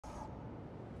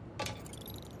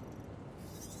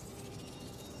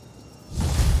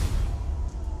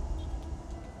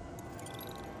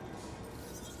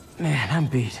Man, I'm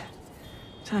beat.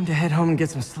 Time to head home and get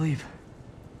some sleep.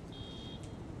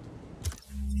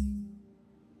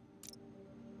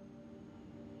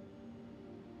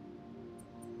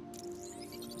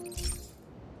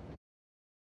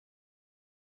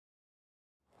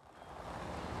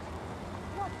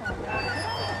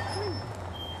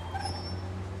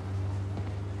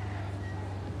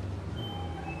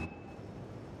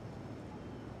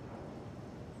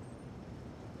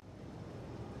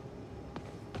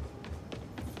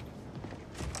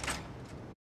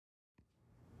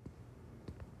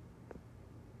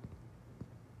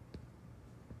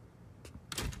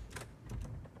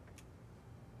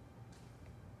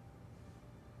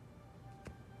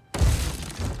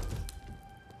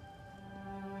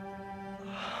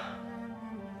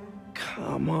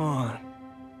 Come on.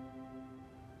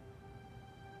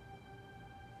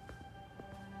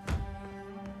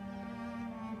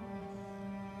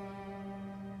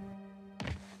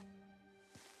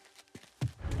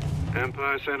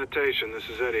 Empire Sanitation, this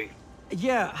is Eddie.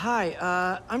 Yeah, hi.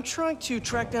 I'm trying to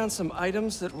track down some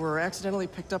items that were accidentally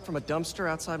picked up from a dumpster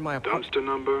outside my apartment. Dumpster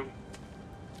number?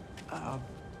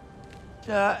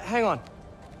 Hang on.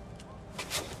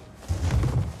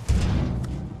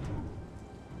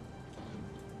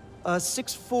 Uh,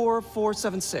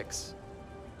 64476.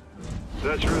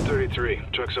 That's Route 33.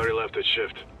 Truck's already left its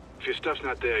shift. If your stuff's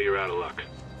not there, you're out of luck.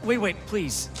 Wait,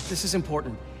 please. This is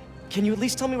important. Can you at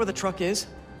least tell me where the truck is?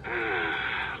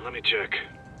 Let me check.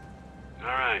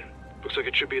 Alright. Looks like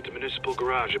it should be at the municipal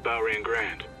garage at Bowery and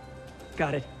Grand.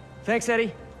 Got it. Thanks,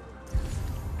 Eddie.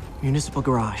 Municipal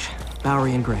garage,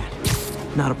 Bowery and Grand.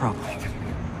 Not a problem.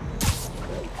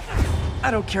 I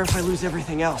don't care if I lose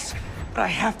everything else, but I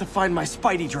have to find my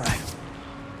Spidey drive.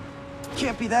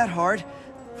 Can't be that hard.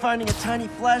 Finding a tiny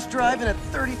flash drive in a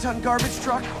 30-ton garbage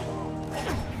truck.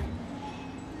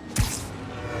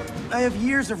 I have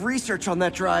years of research on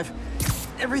that drive.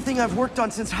 Everything I've worked on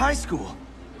since high school.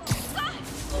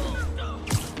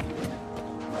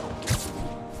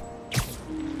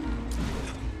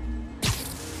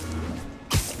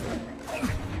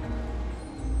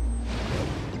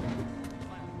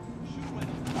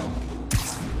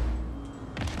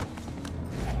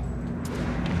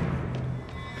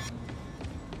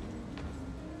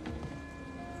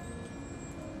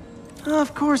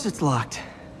 Of course it's locked.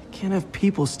 Can't have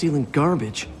people stealing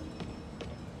garbage.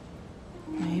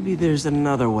 Maybe there's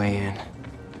another way in.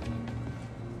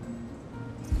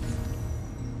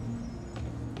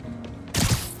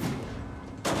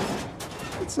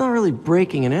 It's not really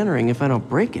breaking and entering if I don't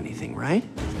break anything, right?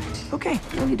 Okay,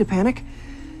 no need to panic.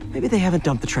 Maybe they haven't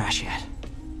dumped the trash yet.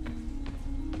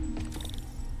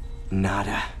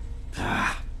 Nada.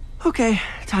 Okay,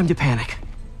 time to panic.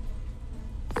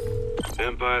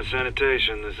 Empire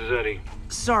Sanitation, this is Eddie.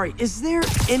 Sorry, is there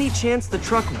any chance the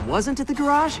truck wasn't at the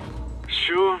garage?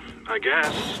 Sure, I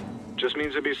guess. Just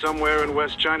means it'd be somewhere in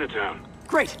West Chinatown.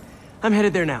 Great. I'm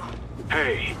headed there now.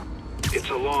 Hey, it's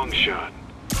a long shot,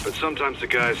 but sometimes the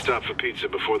guys stop for pizza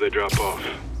before they drop off.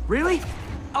 Really?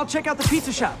 I'll check out the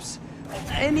pizza shops.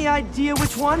 Any idea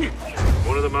which one?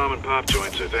 One of the mom and pop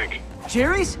joints, I think.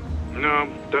 Jerry's?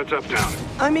 No, that's uptown.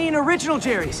 I mean, original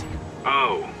Jerry's.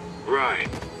 Oh, right.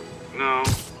 No,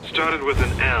 started with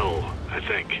an L, I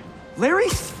think.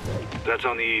 Larry's? That's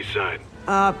on the east side.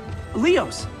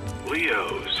 Leo's.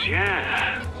 Leo's,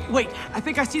 yeah. Wait, I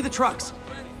think I see the trucks.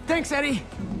 Thanks, Eddie.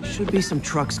 Should be some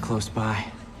trucks close by.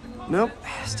 Nope,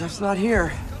 stuff's not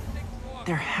here.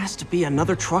 There has to be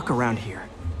another truck around here.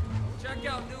 Check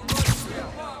out new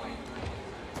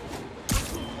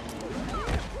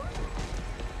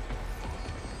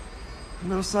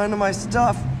No sign of my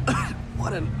stuff.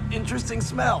 What an interesting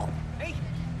smell. Hey,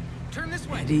 turn this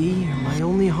way. Eddie, you're my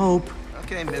only hope.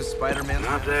 Okay, Miss Spider-Man.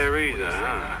 Not there either,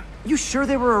 huh? You sure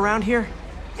they were around here?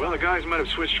 Well, the guys might have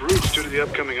switched routes due to the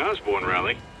upcoming Osborn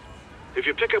rally. If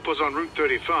your pickup was on Route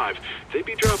 35, they'd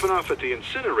be dropping off at the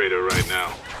incinerator right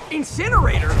now.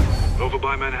 Incinerator? Over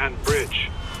by Manhattan Bridge.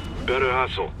 Better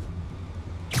hustle.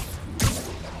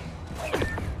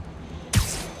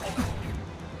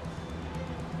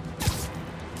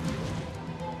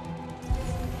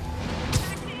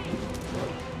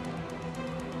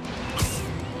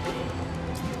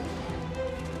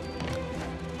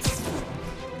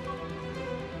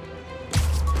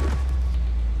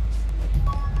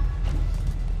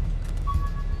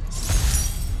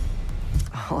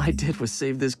 All I did was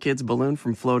save this kid's balloon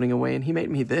from floating away, and he made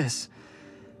me this.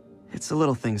 It's the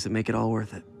little things that make it all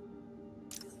worth it.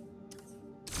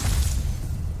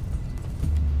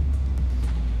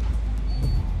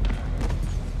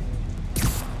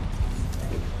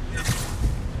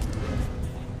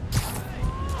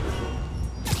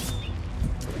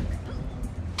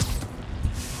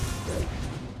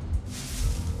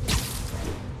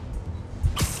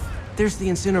 there's the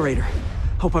incinerator.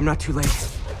 Hope I'm not too late.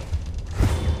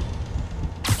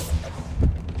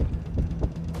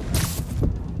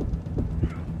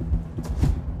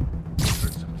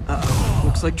 Uh-oh,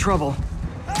 looks like trouble.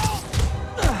 I'm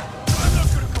not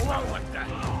gonna go out like that.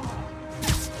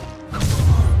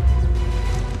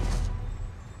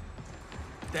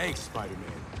 Thanks, Spider-Man.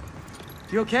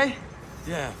 You okay?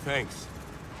 Yeah, thanks.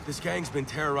 This gang's been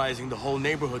terrorizing the whole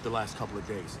neighborhood the last couple of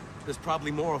days. There's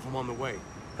probably more of them on the way.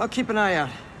 I'll keep an eye out.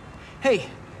 Hey,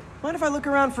 mind if I look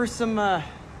around for some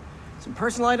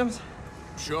personal items?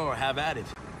 Sure, have at it.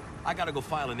 I gotta go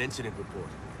file an incident report.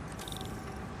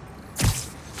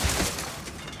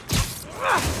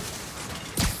 I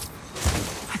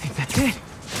think that's it.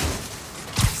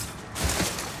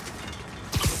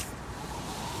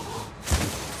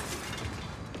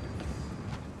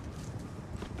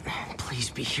 Please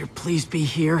be here, please be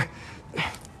here.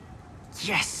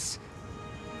 Yes!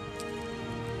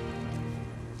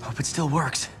 Hope it still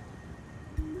works.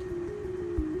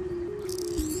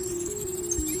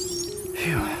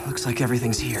 Phew, looks like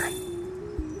everything's here.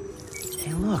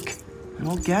 Hey, look, an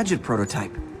old gadget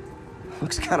prototype.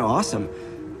 Looks kinda awesome.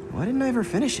 Why didn't I ever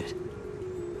finish it?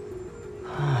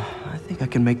 I think I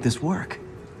can make this work.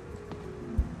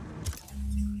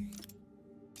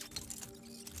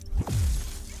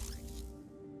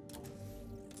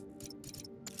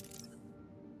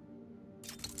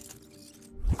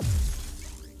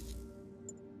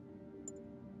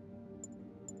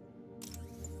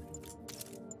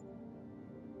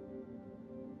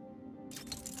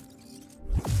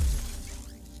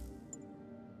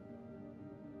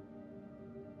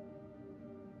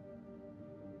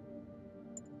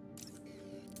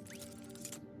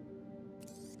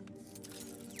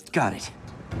 Got it.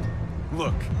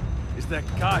 Look, it's that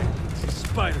guy. It's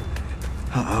Spider-Man.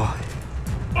 Uh-oh.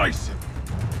 Ice him.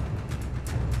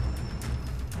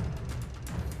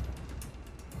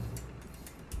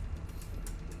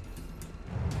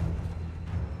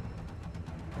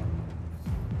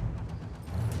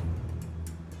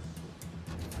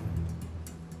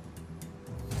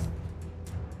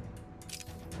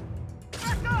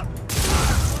 Back up!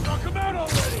 Knock him out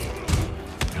already!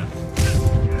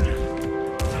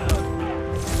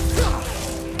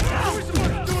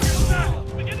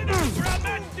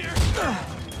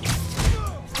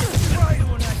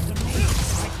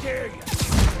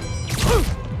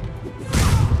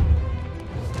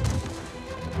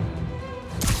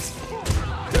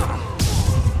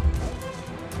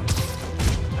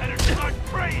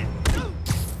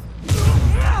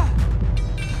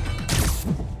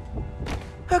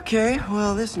 Okay,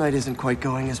 well, this night isn't quite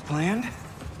going as planned.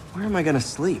 Where am I gonna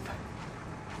sleep?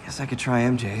 Guess I could try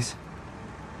MJ's.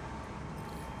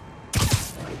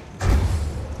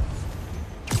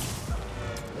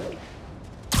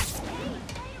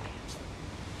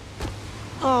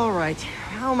 All right,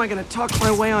 how am I gonna talk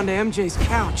my way onto MJ's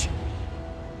couch?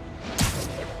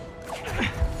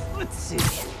 Let's see.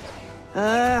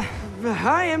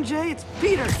 Hi, MJ, it's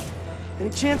Peter. Any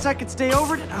chance I could stay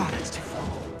over to... Oh, that's too far.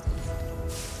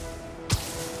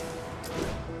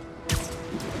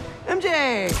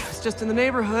 MJ! I was just in the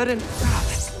neighborhood and... Oh,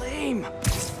 that's lame.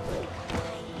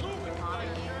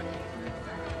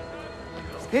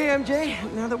 Hey,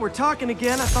 MJ, now that we're talking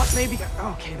again, I thought maybe...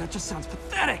 Okay, that just sounds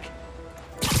pathetic.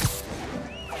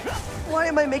 Why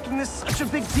am I making this such a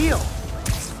big deal?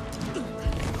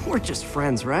 We're just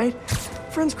friends, right?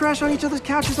 Friends crash on each other's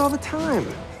couches all the time.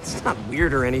 It's not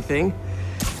weird or anything.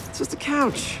 It's just a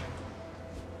couch.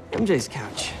 MJ's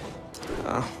couch.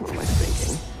 Oh, what am I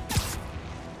thinking?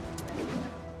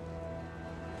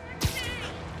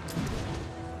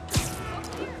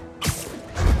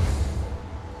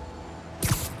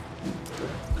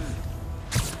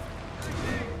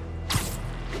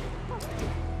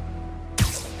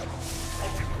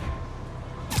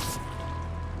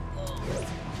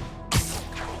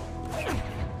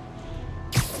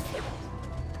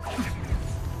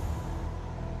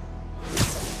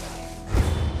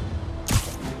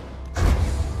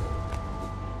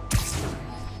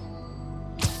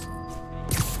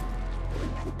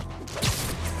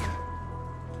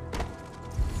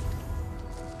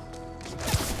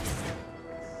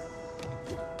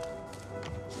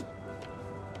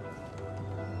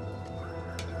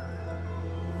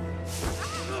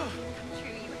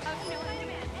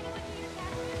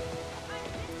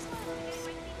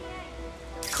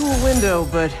 Cool window,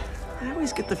 but I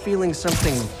always get the feeling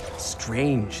something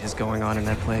strange is going on in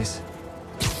that place.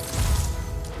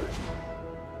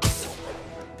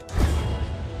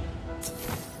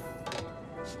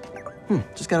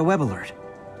 Just got a web alert.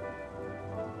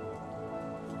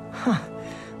 Huh,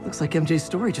 looks like MJ's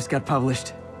story just got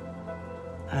published.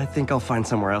 I think I'll find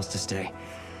somewhere else to stay.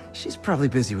 She's probably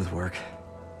busy with work.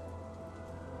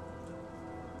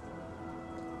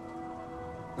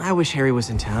 I wish Harry was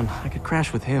in town. I could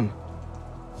crash with him.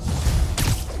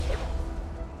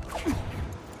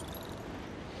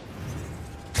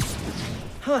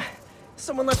 Huh.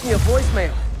 Someone left me a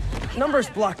voicemail. Number's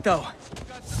blocked, though.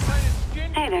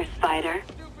 Hey there, Spider.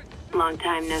 Long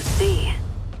time no see.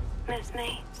 Miss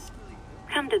me?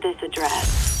 Come to this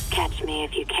address. Catch me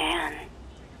if you can.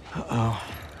 Uh-oh.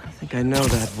 I think I know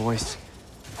that voice.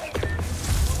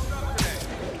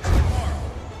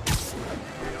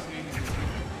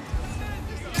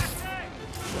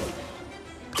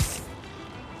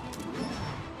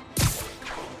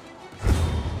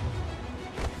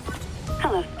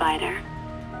 Hello, Spider.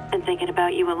 Been thinking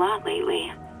about you a lot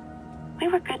lately. We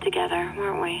were good together,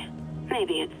 weren't we?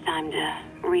 Maybe it's time to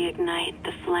reignite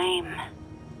the flame.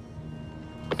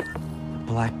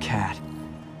 Black Cat.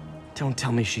 Don't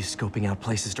tell me she's scoping out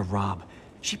places to rob.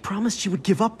 She promised she would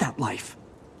give up that life.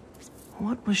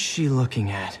 What was she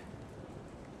looking at?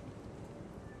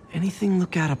 Anything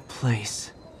look out of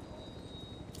place?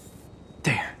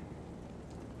 There.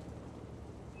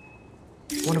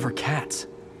 One of her cats.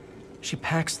 She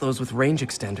packs those with range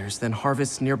extenders, then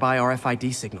harvests nearby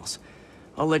RFID signals.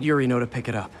 I'll let Yuri know to pick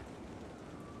it up.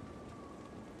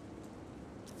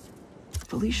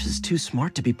 Felicia's too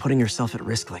smart to be putting herself at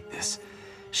risk like this.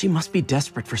 She must be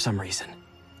desperate for some reason.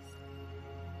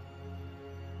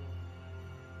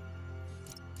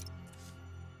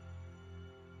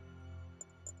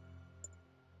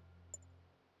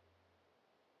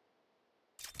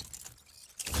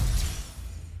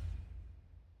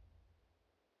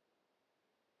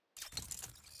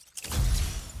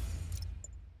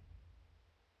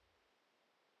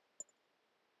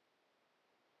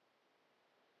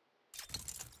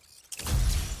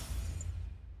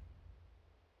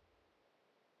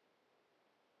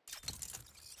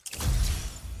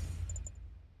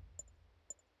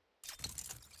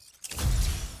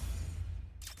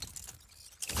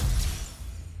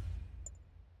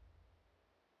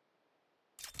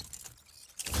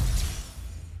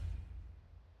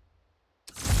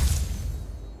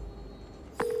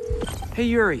 Hey,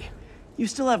 Yuri. You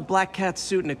still have Black Cat's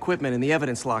suit and equipment in the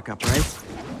evidence lockup, right?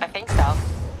 I think so.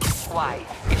 Why?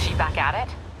 Is she back at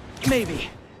it? Maybe.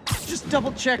 Just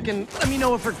double check and let me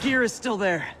know if her gear is still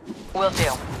there. Will do.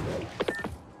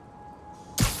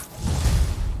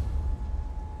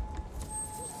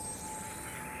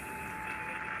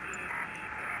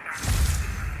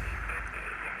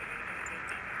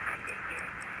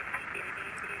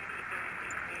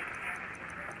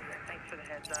 Thanks for the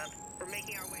heads up. We're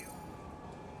making our way over.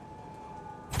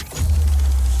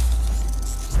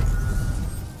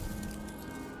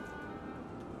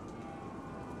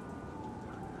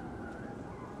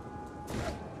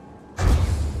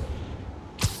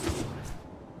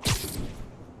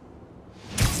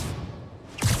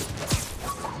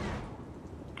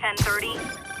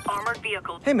 Armored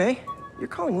vehicle. Hey, May. You're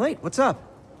calling late. What's up?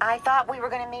 I thought we were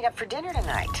gonna meet up for dinner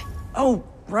tonight. Oh,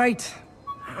 right.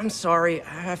 I'm sorry.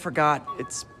 I forgot.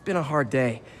 It's been a hard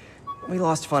day. We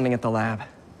lost funding at the lab.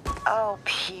 Oh,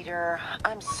 Peter,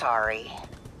 I'm sorry.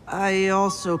 I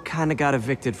also kinda got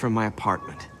evicted from my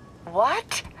apartment.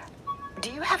 What?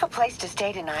 Do you have a place to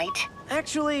stay tonight?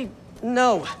 Actually,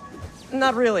 no.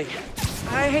 Not really.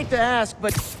 I hate to ask,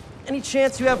 but any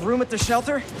chance you have room at the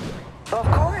shelter? Of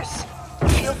course.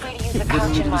 Feel free to use the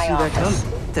couch in my office.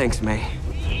 Thanks, May.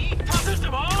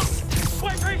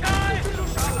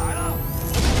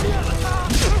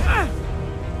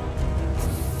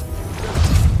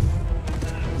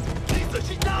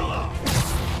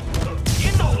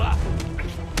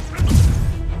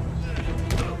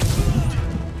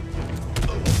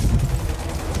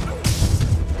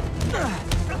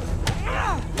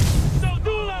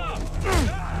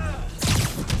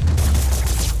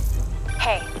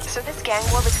 Hey, so this gang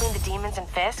war between the demons and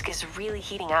Fisk is really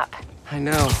heating up. I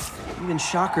know. Even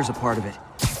Shocker's a part of it.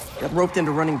 Got roped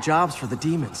into running jobs for the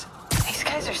demons. These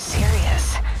guys are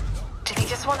serious. Do they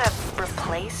just want to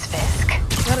replace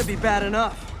Fisk? That'd be bad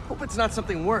enough. Hope it's not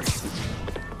something worse.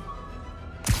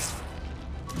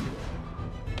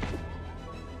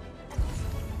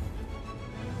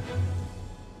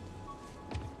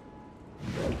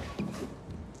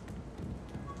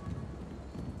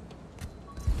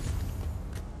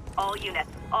 All units.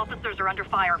 Officers are under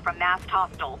fire from masked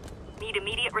hostiles. Need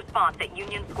immediate response at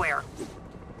Union Square.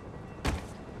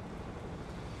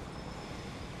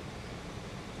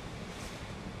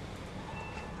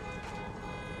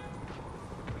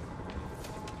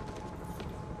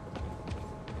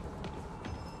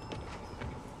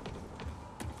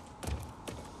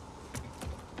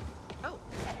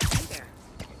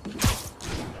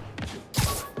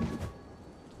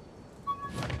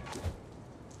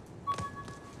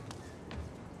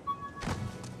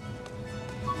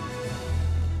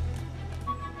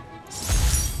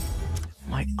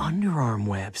 my underarm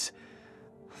webs.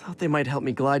 Thought they might help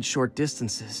me glide short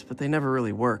distances, but they never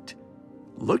really worked.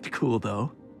 Looked cool,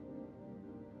 though.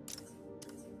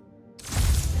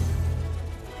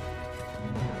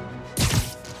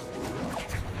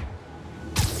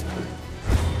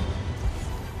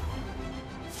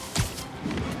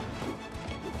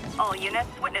 All units,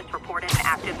 witness reported an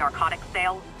active narcotics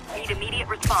sale. Need immediate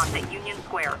response at Union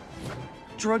Square.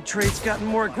 Drug trade's gotten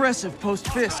more aggressive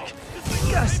post-Fisk.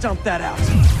 Gotta stomp that out.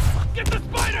 Get the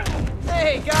spider!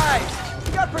 Hey, guys!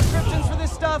 You got prescriptions for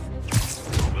this stuff?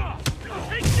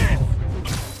 Take this!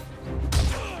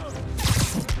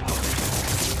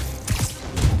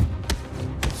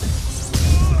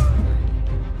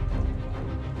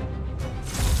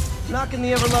 Knocking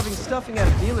the ever-loving stuffing out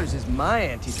of dealers is my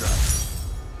anti-drug.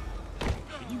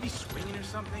 Can you be swinging or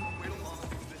something?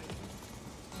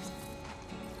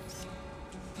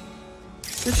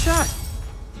 Good shot.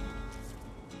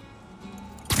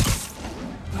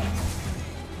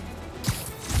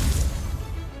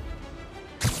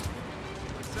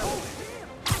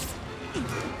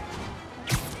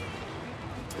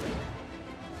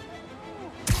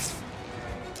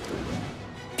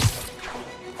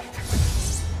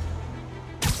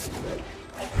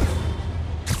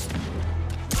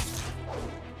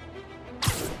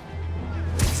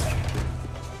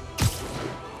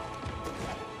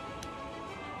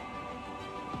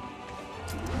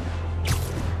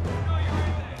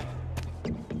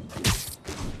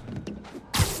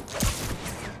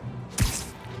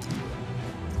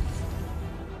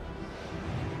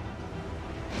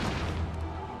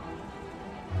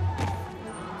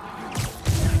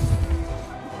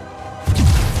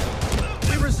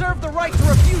 Reserve the right to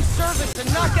refuse service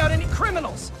and knock out any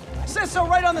criminals. Says so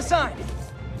right on the sign.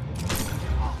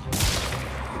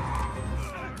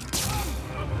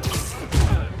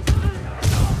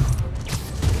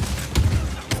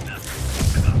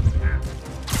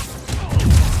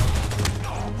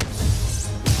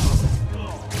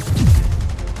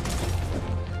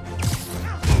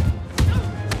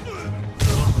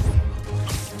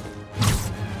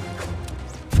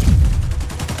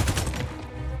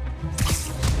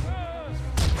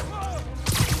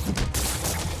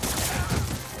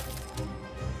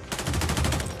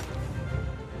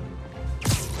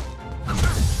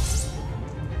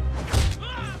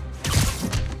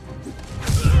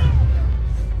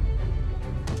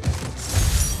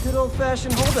 Good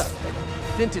old-fashioned holdup.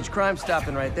 Vintage crime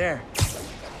stopping right there.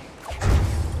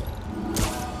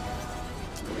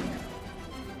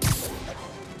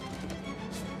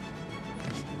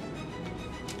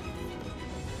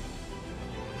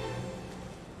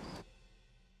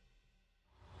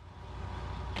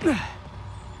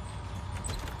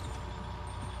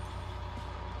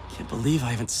 Can't believe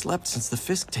I haven't slept since the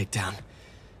Fisk takedown.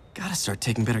 Gotta start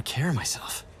taking better care of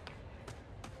myself.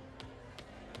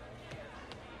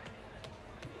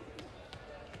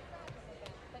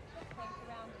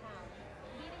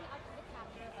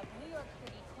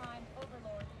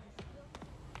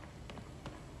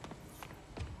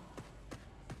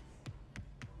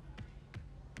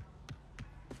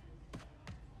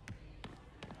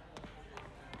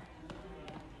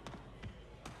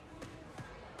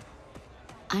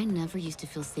 I never used to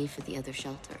feel safe at the other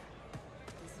shelter.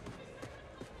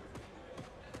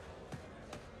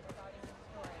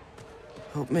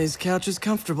 Hope May's couch is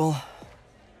comfortable.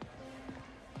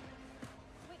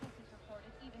 Witnesses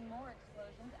reported even more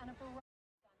explosions and a barrage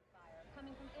of gunfire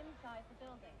coming from inside the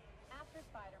building after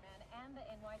Spider-Man and the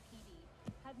NYPD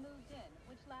had moved in,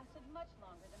 which lasted much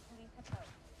longer than police had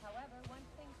hoped. However, once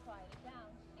things quieted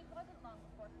down, it wasn't long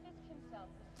before Fisk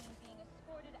himself was seen being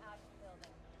escorted out of the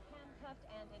building, handcuffed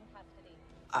and in custody.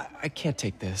 I can't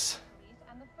take this.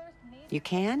 You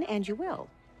can, and you will.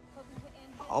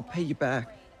 I'll pay you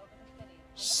back.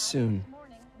 Soon.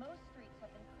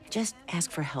 Just ask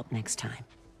for help next time.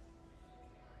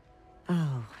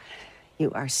 Oh,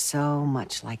 you are so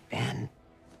much like Ben.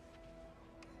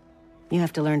 You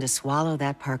have to learn to swallow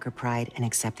that Parker pride and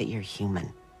accept that you're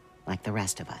human, like the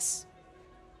rest of us.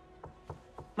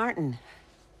 Martin.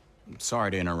 I'm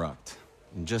sorry to interrupt.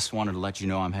 Just wanted to let you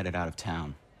know I'm headed out of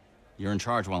town. You're in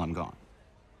charge while I'm gone.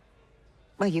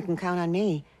 Well, you can count on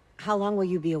me. How long will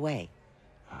you be away?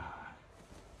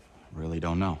 Really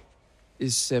don't know.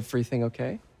 Is everything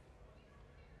okay?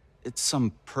 It's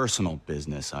some personal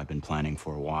business I've been planning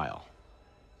for a while.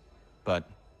 But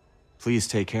please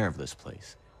take care of this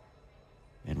place.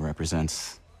 It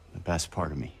represents the best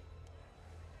part of me.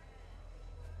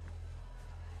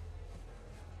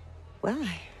 Well,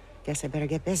 I guess I better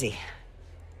get busy.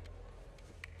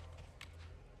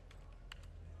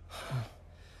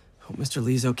 Hope Mr.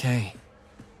 Lee's okay.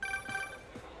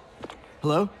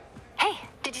 Hello? Hey,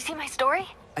 did you see my story?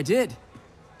 I did.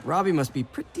 Robbie must be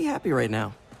pretty happy right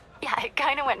now. Yeah, it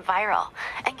kinda went viral.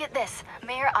 And get this,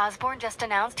 Mayor Osborn just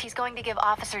announced he's going to give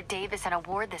Officer Davis an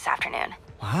award this afternoon.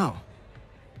 Wow.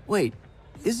 Wait,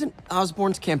 isn't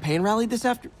Osborn's campaign rally this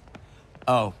after...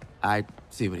 Oh, I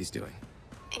see what he's doing.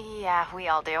 Yeah, we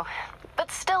all do.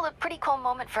 But still a pretty cool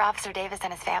moment for Officer Davis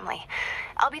and his family.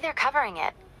 I'll be there covering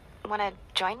it. Wanna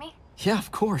join me? Yeah,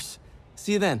 of course.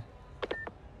 See you then.